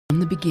From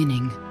the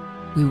beginning,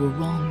 we were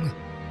wrong,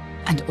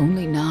 and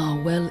only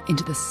now, well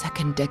into the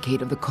second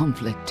decade of the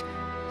conflict,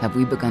 have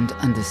we begun to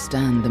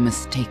understand the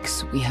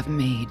mistakes we have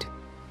made.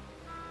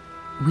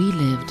 We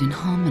lived in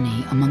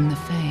harmony among the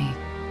Fae,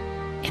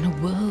 in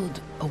a world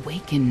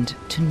awakened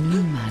to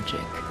new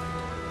magic.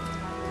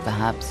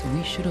 Perhaps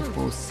we should have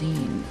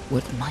foreseen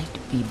what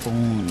might be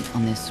born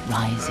on this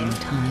rising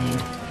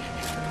tide.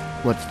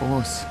 What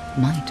force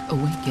might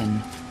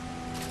awaken.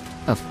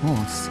 A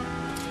force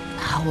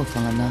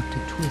powerful enough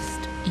to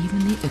twist even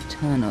the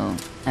eternal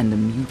and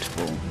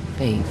immutable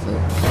Fae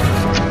folk.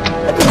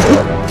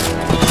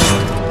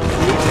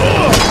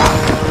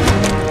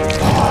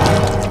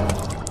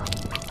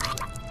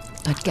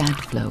 But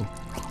Gadflow,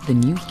 the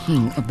new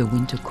king of the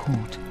Winter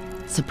Court,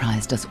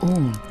 surprised us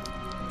all.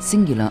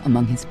 Singular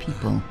among his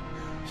people,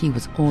 he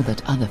was all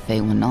that other Fae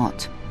were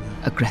not.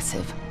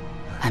 Aggressive,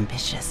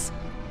 ambitious,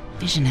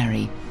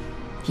 visionary.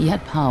 He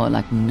had power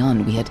like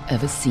none we had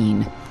ever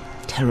seen.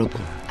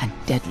 Terrible and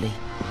deadly.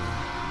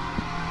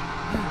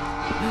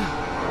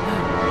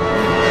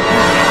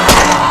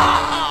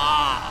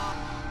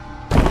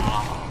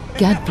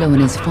 Gadflow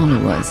and his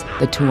followers,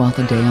 the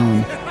Tuatha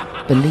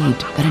Deon,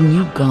 believed that a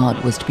new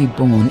god was to be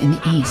born in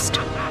the east,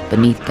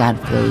 beneath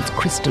Gadflow's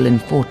crystalline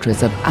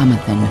fortress of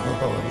Amathen.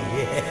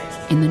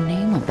 In the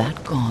name of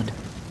that god,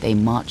 they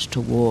marched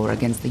to war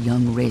against the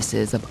young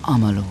races of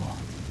Amalur.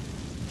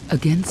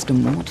 Against a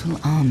mortal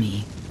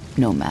army,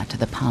 no matter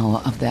the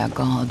power of their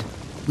god,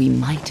 we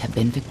might have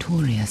been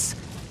victorious.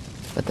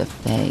 But the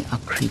Fae are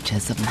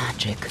creatures of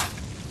magic,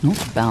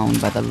 not bound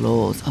by the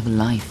laws of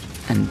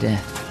life and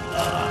death.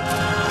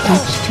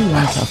 Each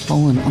Tuatha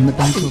fallen on the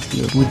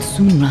battlefield would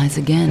soon rise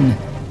again,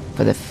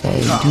 for the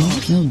Fae do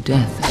not know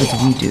death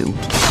as we do.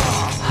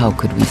 How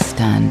could we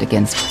stand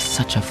against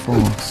such a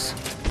force?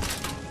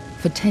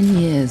 For 10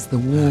 years the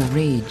war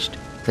raged.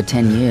 For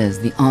 10 years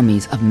the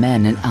armies of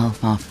Men and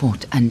Alpha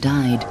fought and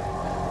died.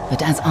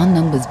 But as our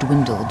numbers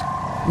dwindled,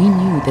 we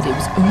knew that it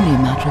was only a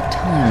matter of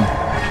time.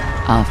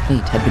 Our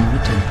fate had been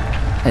written.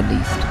 At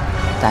least,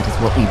 that is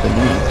what we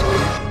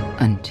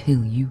believed.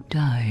 Until you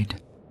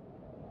died.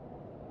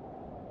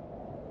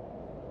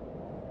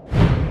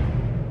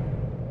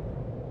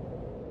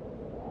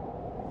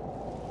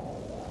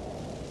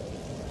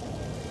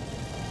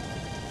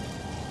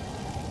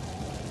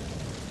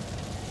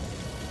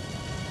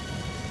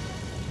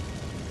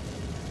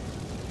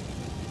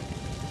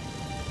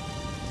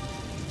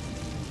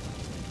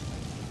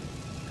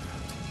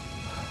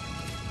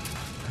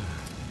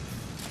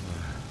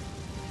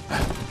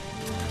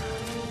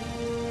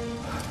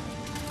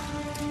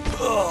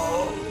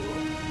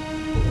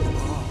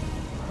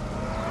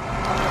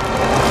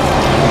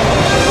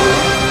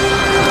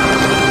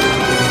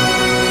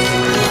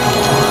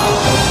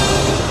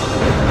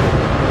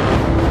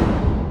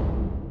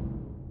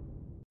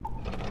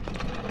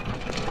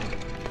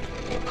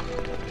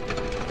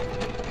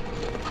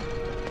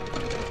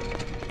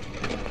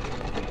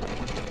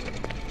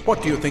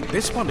 What do you think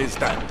this one is,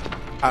 Dad?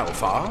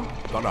 Alpha?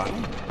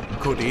 Garan?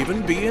 Could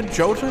even be a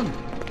Jotun.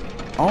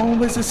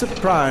 Always a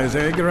surprise,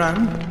 eh,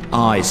 Garan?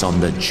 Eyes on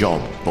the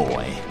job,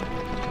 boy.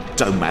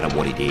 Don't matter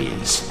what it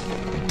is.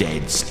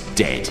 Dead's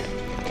dead.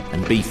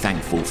 And be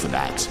thankful for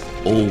that.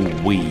 All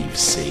we've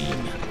seen.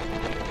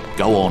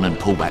 Go on and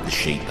pull back the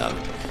sheet, though.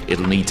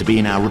 It'll need to be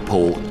in our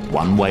report,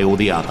 one way or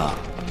the other.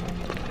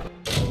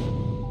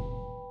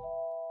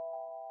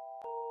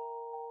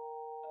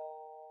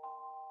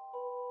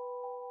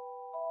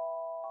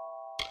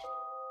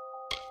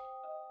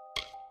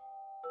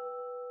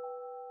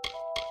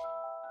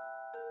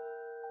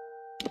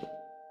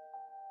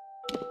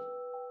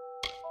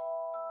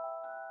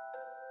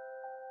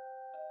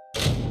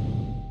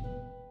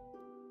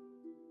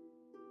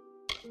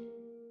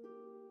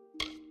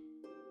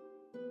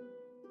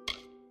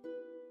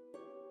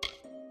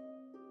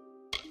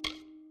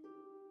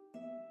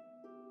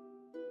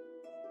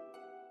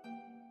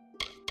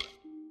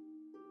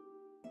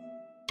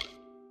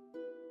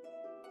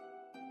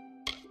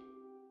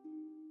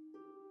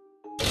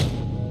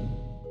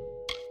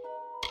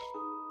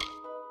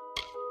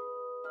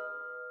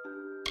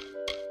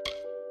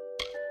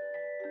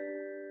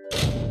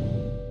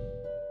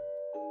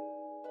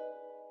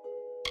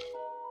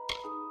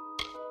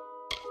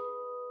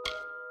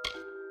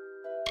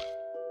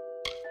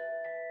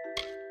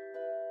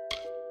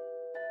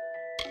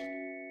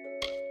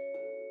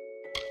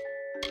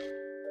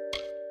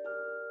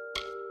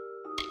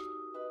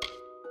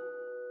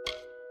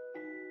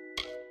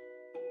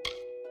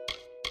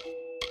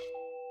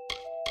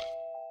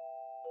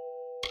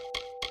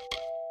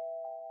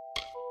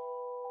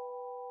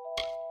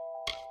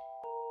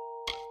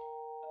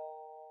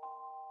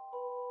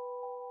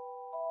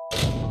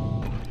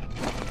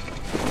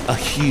 A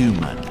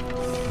human.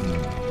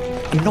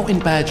 And not in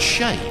bad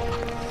shape.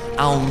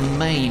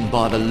 Almain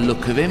by the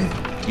look of him.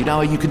 You know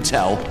how you can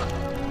tell?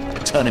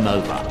 Turn him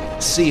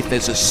over. See if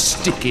there's a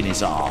stick in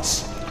his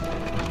arse.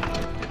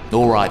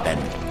 All right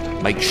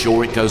then. Make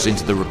sure it goes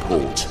into the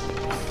report.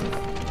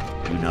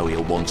 You know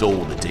he'll want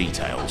all the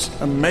details.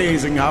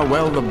 Amazing how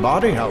well the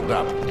body held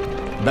up.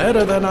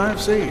 Better than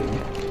I've seen.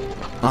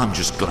 I'm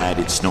just glad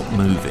it's not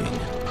moving.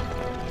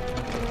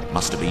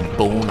 Must have been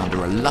born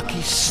under a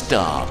lucky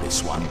star,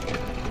 this one.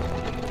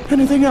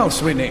 Anything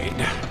else we need?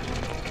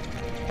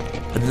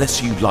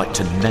 Unless you'd like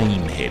to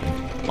name him,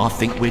 I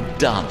think we're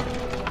done.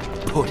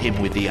 Put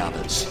him with the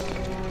others.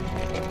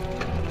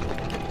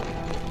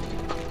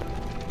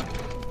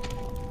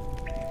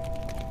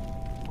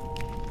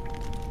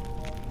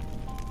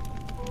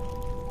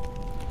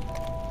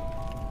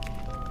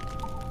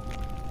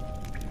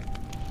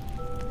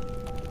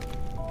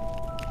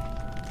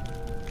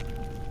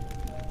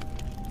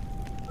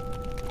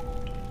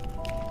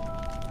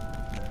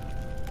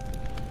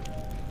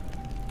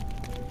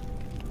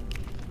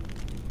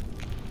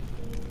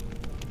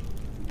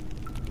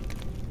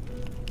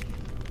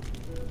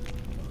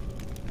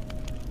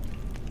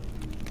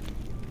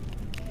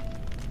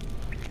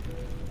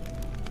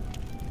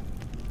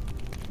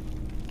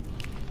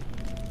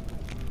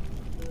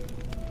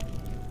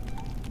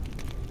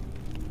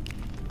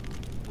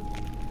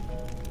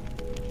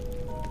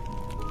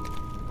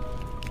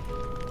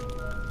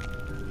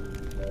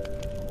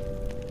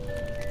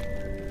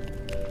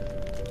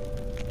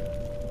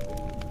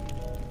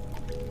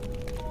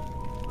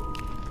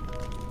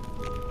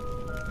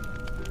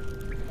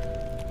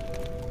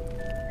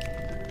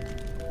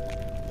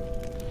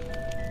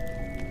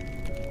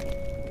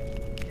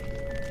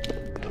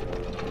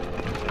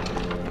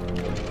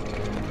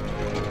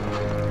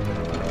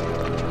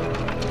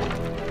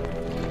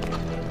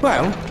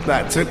 Well,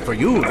 that's it for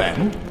you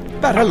then.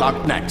 Better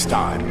luck next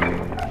time.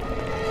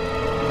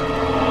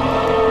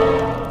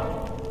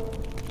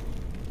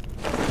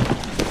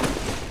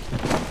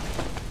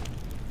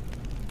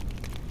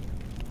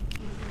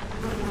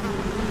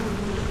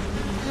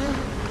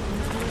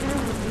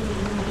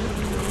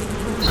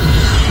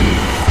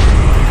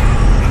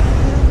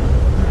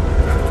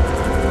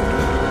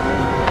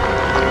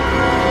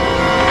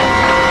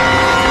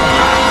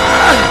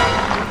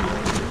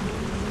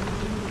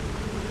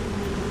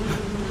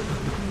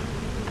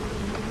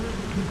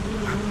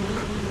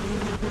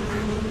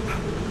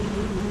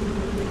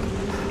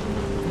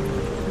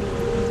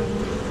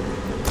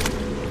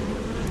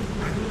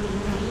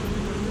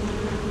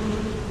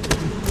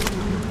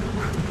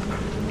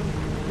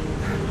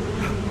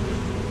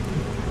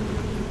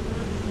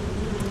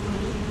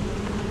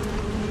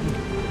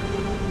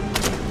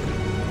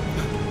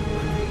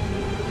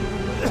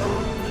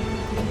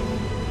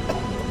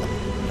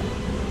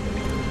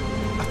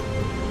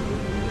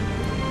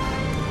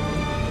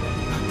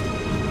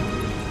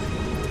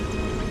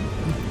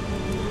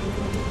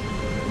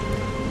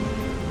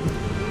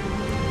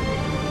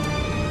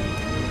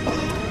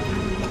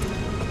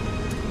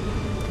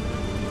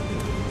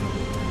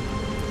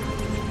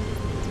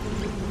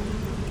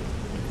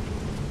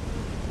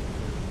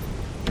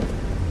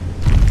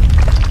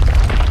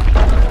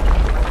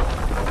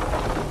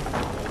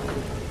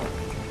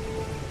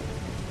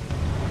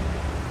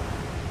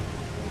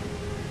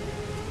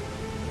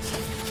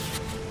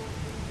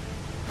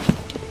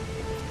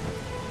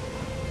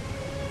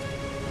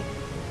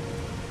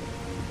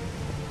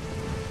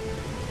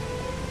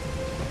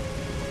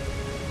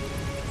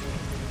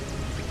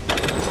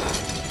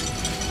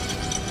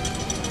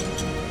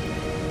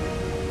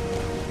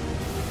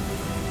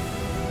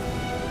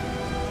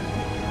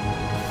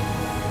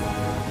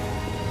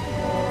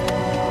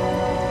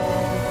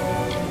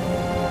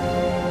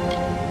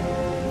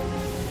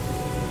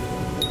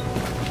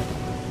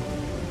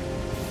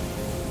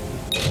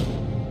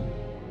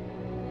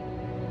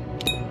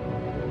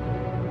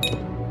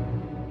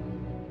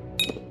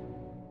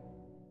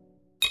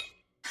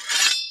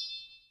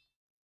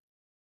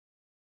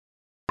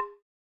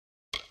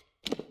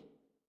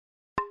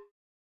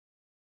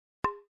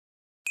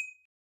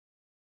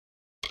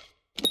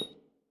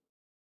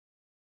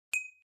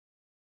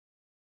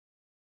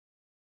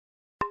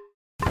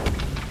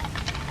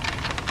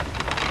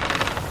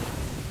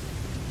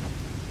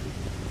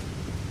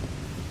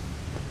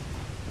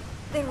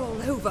 They're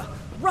all over.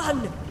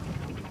 Run!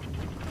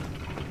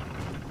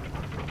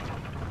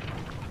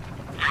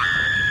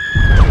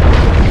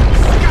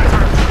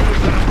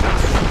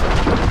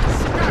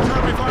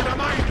 Scatter before the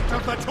might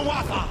of the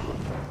Tuatha!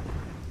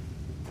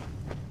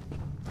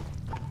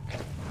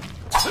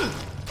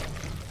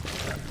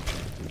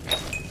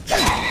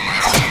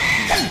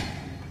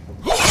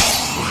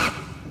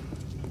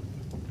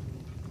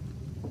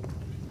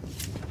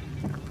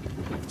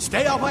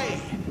 Stay away!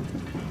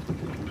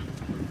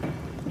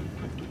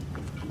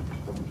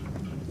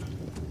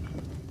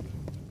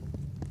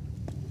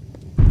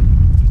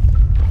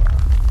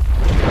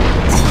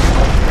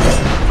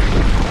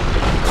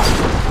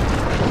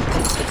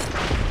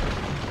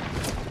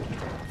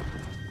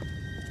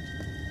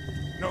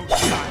 No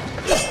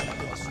time. This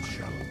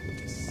shall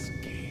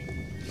escape.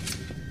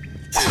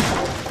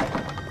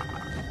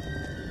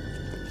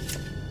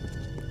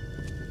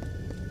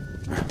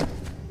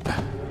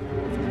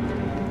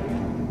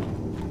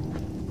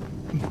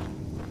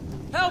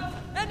 Help!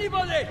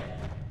 Anybody!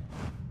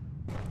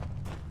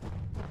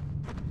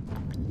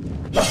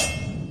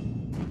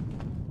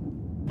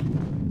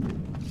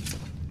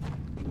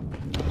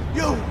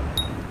 You!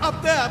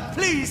 Up there,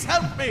 please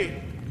help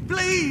me!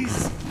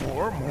 Please!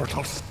 More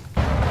mortals.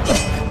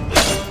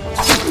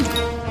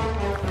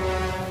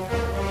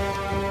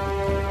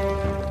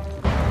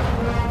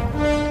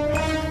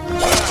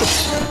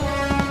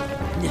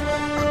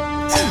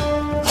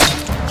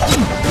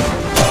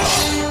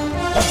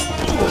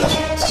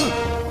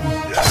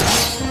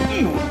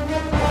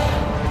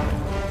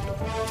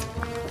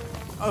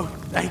 Oh,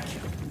 thank you.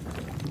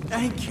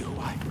 Thank you.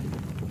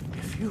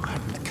 If you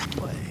hadn't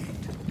come... Wait.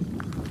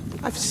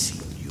 I've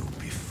seen you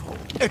before.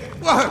 It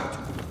worked!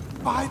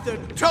 By the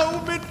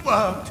dome, it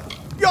worked!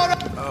 You're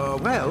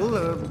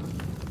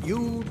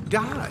you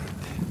died.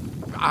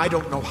 I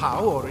don't know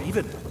how or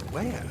even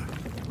where.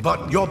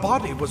 But your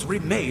body was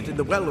remade in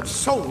the Well of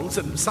Souls,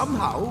 and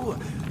somehow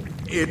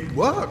it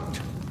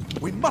worked.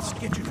 We must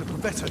get you to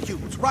Professor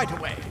Hughes right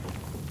away.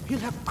 He'll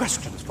have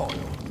questions for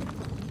you.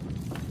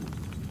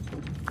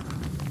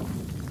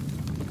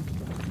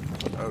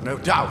 Oh, no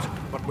doubt,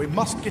 but we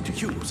must get to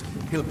Hughes.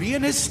 He'll be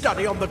in his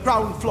study on the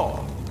ground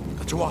floor.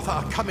 The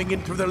Tuatha are coming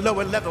in through the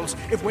lower levels.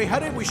 If we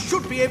hurry, we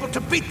should be able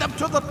to beat them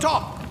to the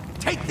top.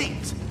 Take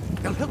these.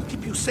 They'll help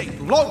keep you safe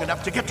long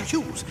enough to get to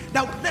Hughes.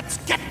 Now, let's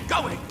get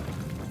going.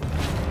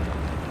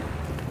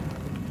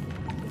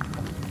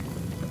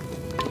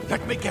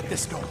 Let me get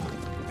this door,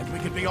 and we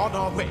can be on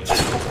our way.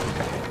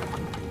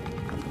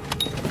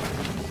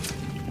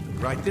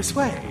 Right this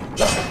way.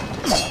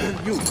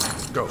 You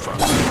go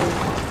first.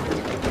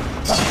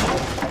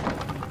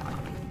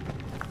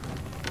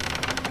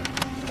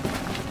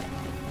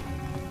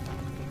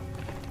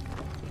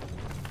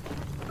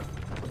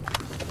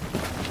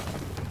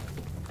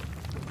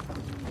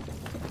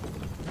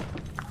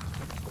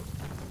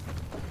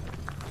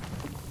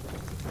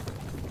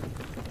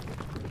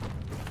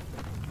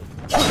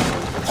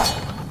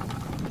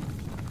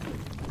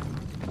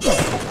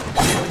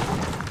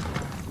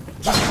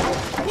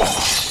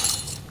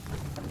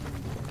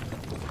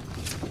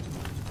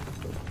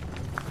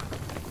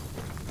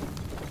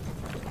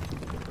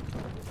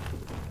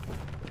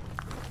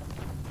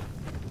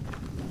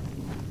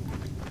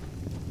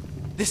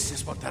 This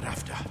is what they're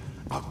after.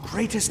 Our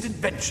greatest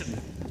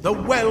invention. The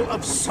Well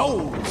of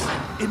Souls.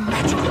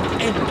 Imagine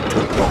an end to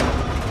war.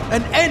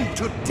 An end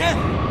to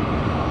death.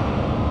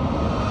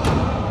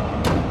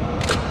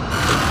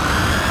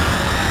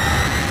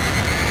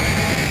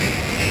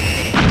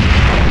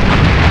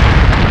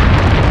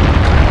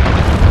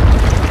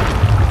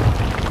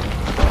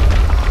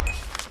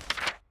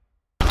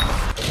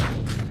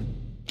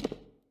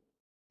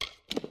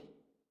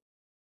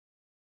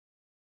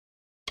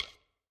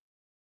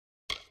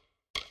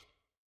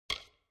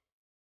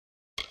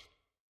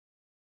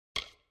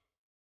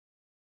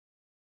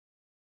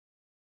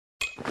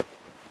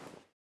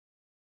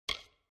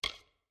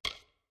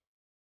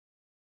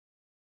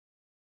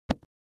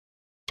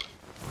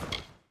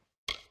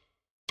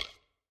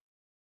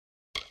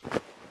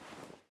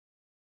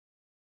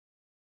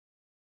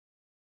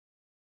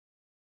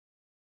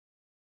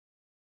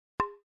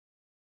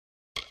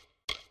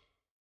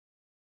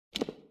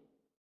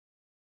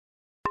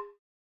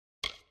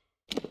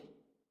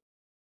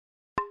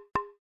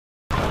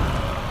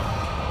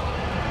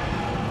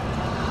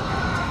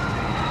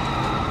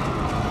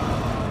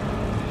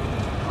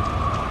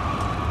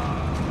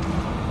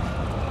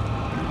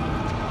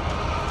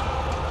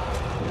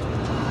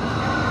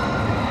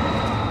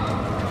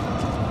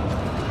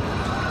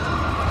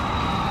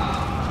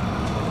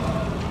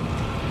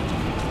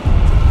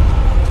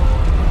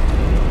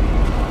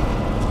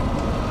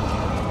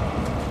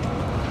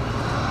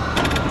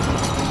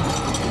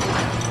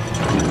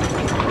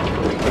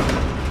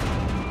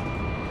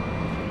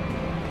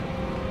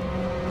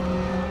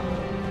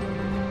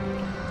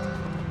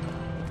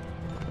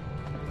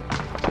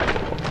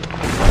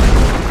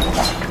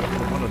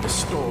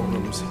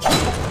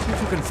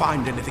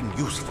 Find anything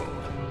useful.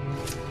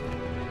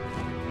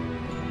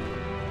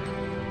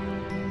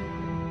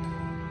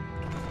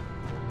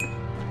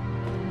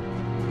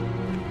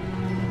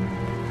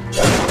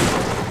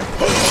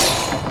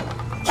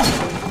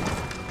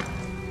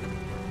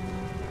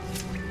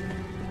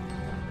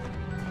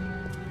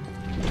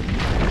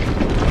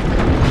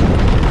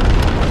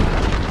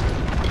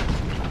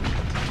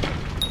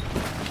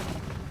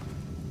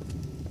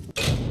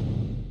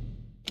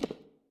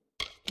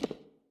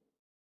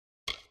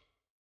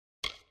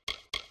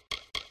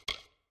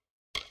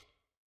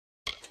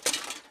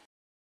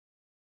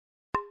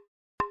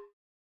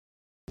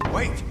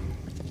 Wait!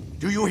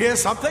 Do you hear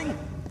something? More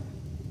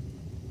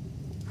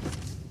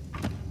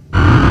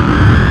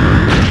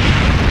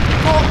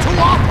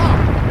Tuatha!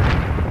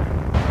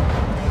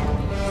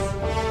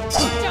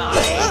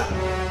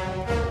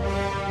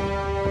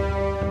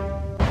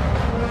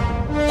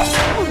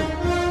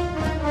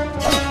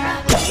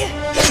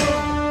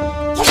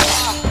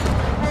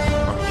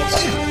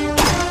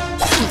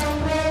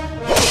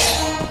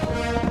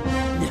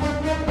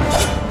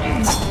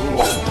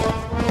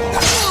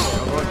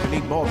 You're going to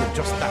need more than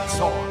just that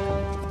sword.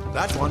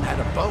 That one had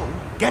a bow.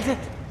 Get it?